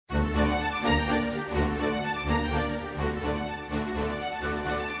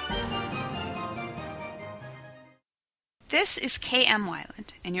This is K.M.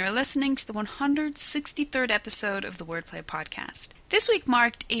 Weiland, and you're listening to the 163rd episode of the Wordplay Podcast. This week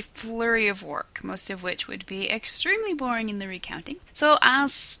marked a flurry of work, most of which would be extremely boring in the recounting, so I'll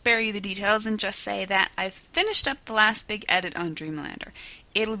spare you the details and just say that I've finished up the last big edit on Dreamlander.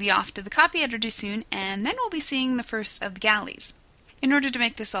 It'll be off to the copy editor soon, and then we'll be seeing the first of the galleys. In order to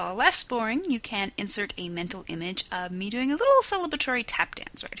make this all less boring, you can insert a mental image of me doing a little celebratory tap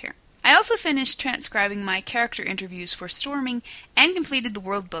dance right here. I also finished transcribing my character interviews for Storming and completed the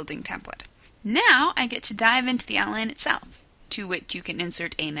world-building template. Now I get to dive into the outline itself, to which you can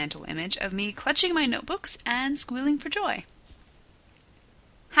insert a mental image of me clutching my notebooks and squealing for joy.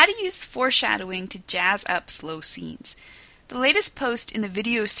 How to use foreshadowing to jazz up slow scenes. The latest post in the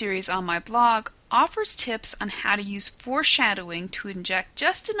video series on my blog offers tips on how to use foreshadowing to inject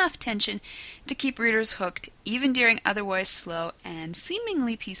just enough tension to keep readers hooked even during otherwise slow and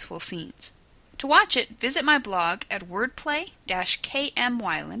seemingly peaceful scenes. To watch it, visit my blog at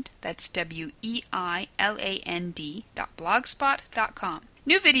wordplay-kmweiland, that's weiland.blogspot.com.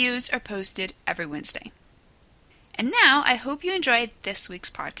 New videos are posted every Wednesday. And now, I hope you enjoyed this week's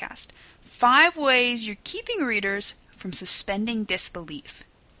podcast. 5 ways you're keeping readers from suspending disbelief.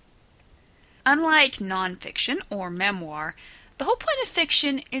 Unlike nonfiction or memoir, the whole point of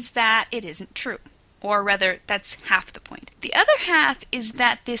fiction is that it isn't true. Or rather, that's half the point. The other half is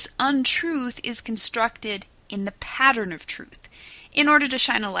that this untruth is constructed in the pattern of truth, in order to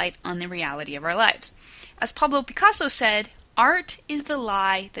shine a light on the reality of our lives. As Pablo Picasso said, art is the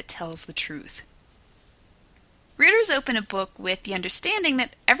lie that tells the truth. Readers open a book with the understanding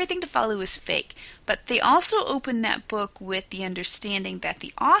that everything to follow is fake, but they also open that book with the understanding that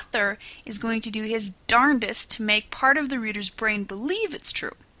the author is going to do his darndest to make part of the reader's brain believe it's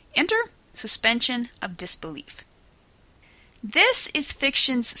true. Enter suspension of disbelief. This is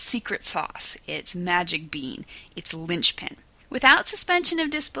fiction's secret sauce, its magic bean, its linchpin. Without suspension of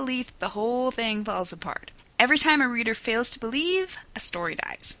disbelief, the whole thing falls apart. Every time a reader fails to believe, a story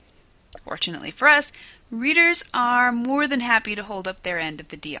dies. Fortunately for us, readers are more than happy to hold up their end of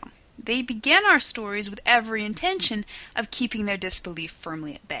the deal. They begin our stories with every intention of keeping their disbelief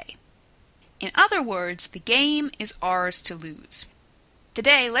firmly at bay. In other words, the game is ours to lose.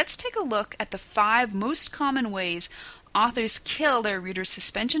 Today, let's take a look at the 5 most common ways authors kill their readers'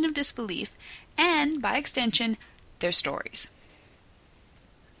 suspension of disbelief and, by extension, their stories.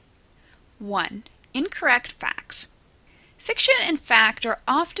 1. Incorrect facts. Fiction and fact are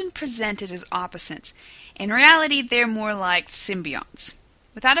often presented as opposites. In reality, they're more like symbionts.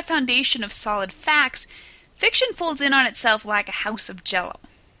 Without a foundation of solid facts, fiction folds in on itself like a house of jello.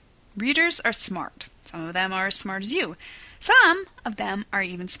 Readers are smart. Some of them are as smart as you. Some of them are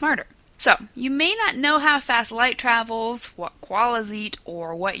even smarter. So, you may not know how fast light travels, what koalas eat,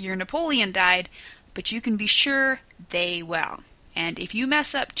 or what year Napoleon died, but you can be sure they will. And if you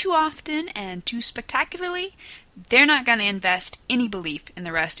mess up too often and too spectacularly, they're not going to invest any belief in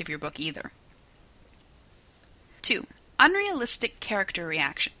the rest of your book either. 2. Unrealistic character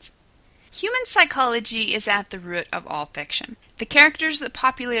reactions. Human psychology is at the root of all fiction. The characters that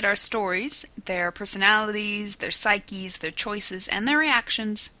populate our stories, their personalities, their psyches, their choices, and their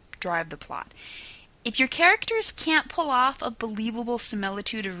reactions drive the plot. If your characters can't pull off a believable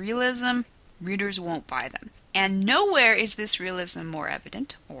similitude of realism, readers won't buy them. And nowhere is this realism more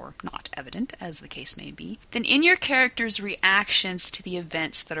evident, or not evident, as the case may be, than in your characters' reactions to the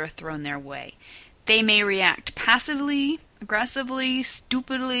events that are thrown their way. They may react passively, aggressively,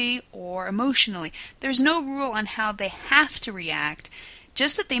 stupidly, or emotionally. There's no rule on how they have to react,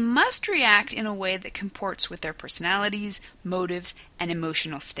 just that they must react in a way that comports with their personalities, motives, and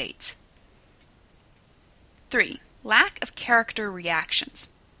emotional states. 3. Lack of character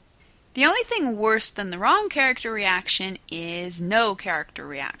reactions. The only thing worse than the wrong character reaction is no character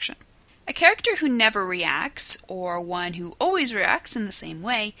reaction. A character who never reacts, or one who always reacts in the same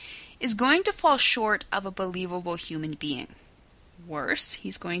way, is going to fall short of a believable human being. Worse,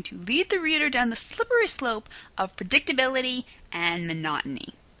 he's going to lead the reader down the slippery slope of predictability and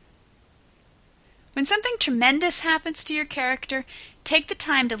monotony. When something tremendous happens to your character, take the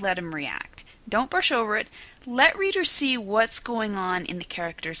time to let him react. Don't brush over it. Let readers see what's going on in the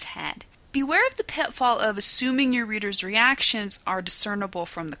character's head. Beware of the pitfall of assuming your reader's reactions are discernible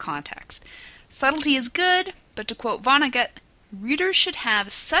from the context. Subtlety is good, but to quote Vonnegut, readers should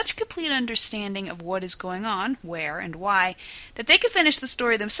have such complete understanding of what is going on, where, and why, that they could finish the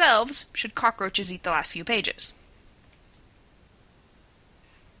story themselves should cockroaches eat the last few pages.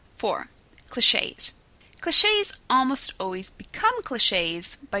 4. Clichés. Clichés almost always become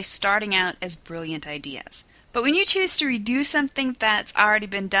clichés by starting out as brilliant ideas. But when you choose to redo something that's already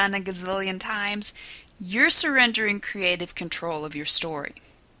been done a gazillion times, you're surrendering creative control of your story.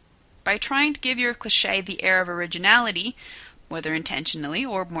 By trying to give your cliché the air of originality, whether intentionally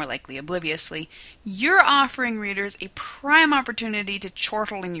or more likely obliviously, you're offering readers a prime opportunity to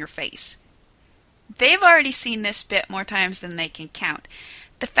chortle in your face. They've already seen this bit more times than they can count.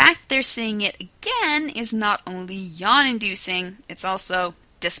 The fact they're seeing it again is not only yawn-inducing, it's also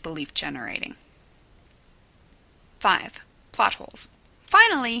disbelief-generating. 5. Plot holes.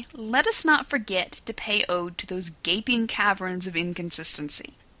 Finally, let us not forget to pay ode to those gaping caverns of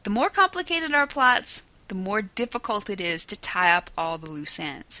inconsistency. The more complicated our plots, the more difficult it is to tie up all the loose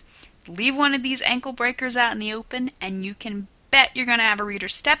ends. Leave one of these ankle breakers out in the open, and you can bet you're going to have a reader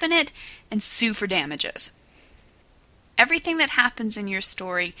step in it and sue for damages. Everything that happens in your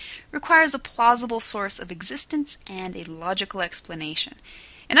story requires a plausible source of existence and a logical explanation.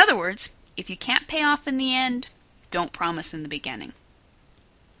 In other words, if you can't pay off in the end, don't promise in the beginning.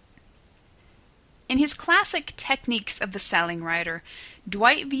 In his classic Techniques of the Selling Writer,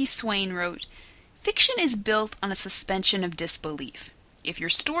 Dwight V. Swain wrote, "Fiction is built on a suspension of disbelief. If your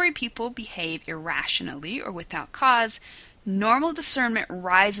story people behave irrationally or without cause, normal discernment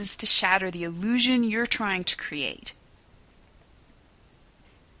rises to shatter the illusion you're trying to create."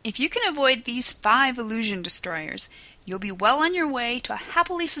 If you can avoid these 5 illusion destroyers, you'll be well on your way to a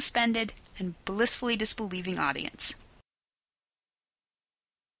happily suspended and blissfully disbelieving audience.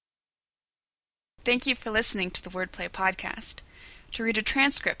 Thank you for listening to the Wordplay Podcast. To read a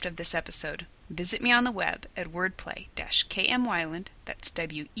transcript of this episode, visit me on the web at wordplay-kmwyland, that's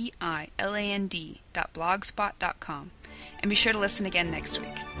weiland.blogspot.com, and be sure to listen again next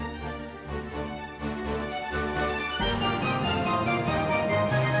week.